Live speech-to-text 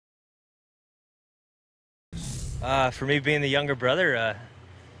For me, being the younger brother,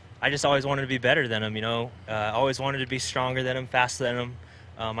 I just always wanted to be better than him. Always wanted to be stronger than him, faster than him.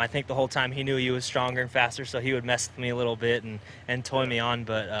 I think the whole time he knew he was stronger and faster, so he would mess with me a little bit and toy me on.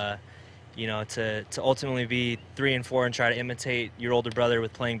 But to ultimately be 3 and 4 and try to imitate your older brother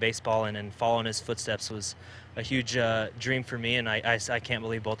with playing baseball and follow in his footsteps was a huge dream for me, and I can't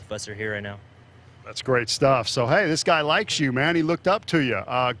believe both of us are here right now. That's great stuff. So, hey, this guy likes you, man. He looked up to you.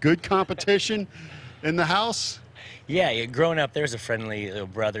 Good competition in the house? Yeah, growing up, there's a friendly,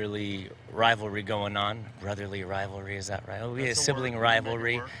 brotherly rivalry going on. Brotherly rivalry, is that right? Oh, we had a sibling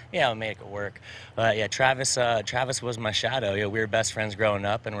rivalry. Yeah, I'll make it work. Yeah, Travis was my shadow. We were best friends growing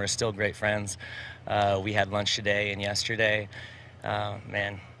up, and we're still great friends. We had lunch today and yesterday.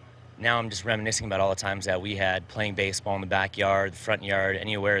 Man, now I'm just reminiscing about all the times that we had playing baseball in the backyard, the front yard,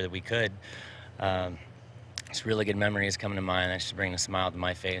 anywhere that we could. It's really good memories coming to mind. That just bring a smile to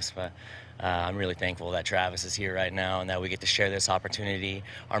my face. But I'm really thankful that Travis is here right now and that we get to share this opportunity.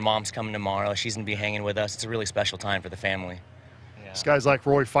 Our mom's coming tomorrow. She's going to be hanging with us. It's a really special time for the family. Yeah. This guy's like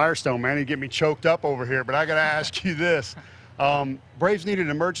Roy Firestone, man. He'd get me choked up over here. But I got to ask you this. Braves needed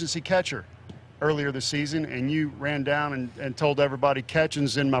an emergency catcher earlier this season, and you ran down and told everybody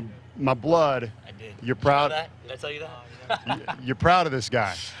catching's in my blood. I did. You're proud? Did I tell you that? You're proud of this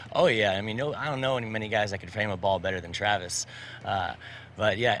guy. Oh, yeah. I mean, I don't know many guys that could frame a ball better than Travis.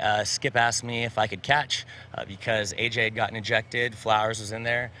 But, yeah, Skip asked me if I could catch because AJ had gotten ejected. Flowers was in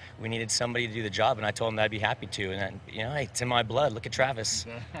there. We needed somebody to do the job, and I told him that I'd be happy to. And then, hey, it's in my blood. Look at Travis.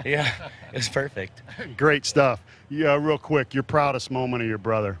 Yeah, it was perfect. Great stuff. Yeah, real quick, your proudest moment of your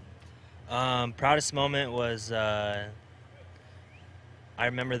brother? Proudest moment was I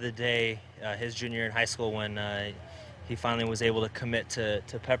remember the day his junior year in high school when he finally was able to commit to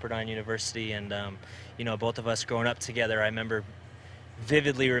Pepperdine University, and both of us growing up together, I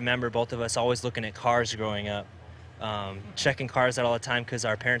vividly remember both of us always looking at cars growing up, checking cars out all the time because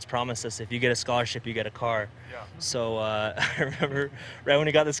our parents promised us if you get a scholarship, you get a car. Yeah. So I remember right when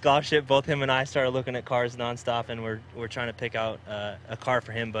he got the scholarship, both him and I started looking at cars nonstop, and we're trying to pick out a car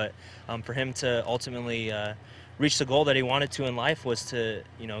for him. But for him to ultimately reach the goal that he wanted to in life was to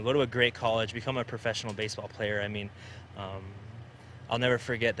go to a great college, become a professional baseball player. I mean, I'll never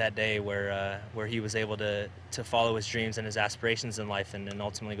forget that day where he was able to follow his dreams and his aspirations in life and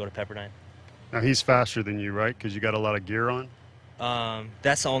ultimately go to Pepperdine. Now, he's faster than you, right? Because you got a lot of gear on?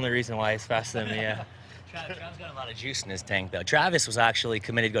 That's the only reason why he's faster than me, yeah. Travis got a lot of juice in his tank, though. Travis was actually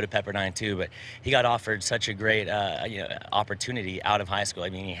committed to go to Pepperdine, too, but he got offered such a great opportunity out of high school. I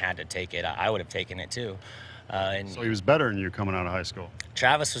mean, he had to take it. I would have taken it, too. So he was better than you coming out of high school?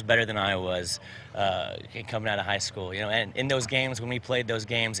 Travis was better than I was coming out of high school. And in those games, when we played those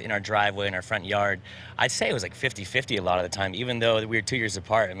games in our driveway, in our front yard, I'd say it was like 50-50 a lot of the time, even though we were 2 years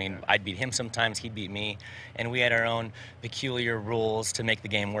apart. I mean, I'd beat him sometimes, he'd beat me, and we had our own peculiar rules to make the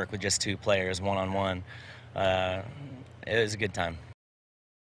game work with just two players, one-on-one. It was a good time.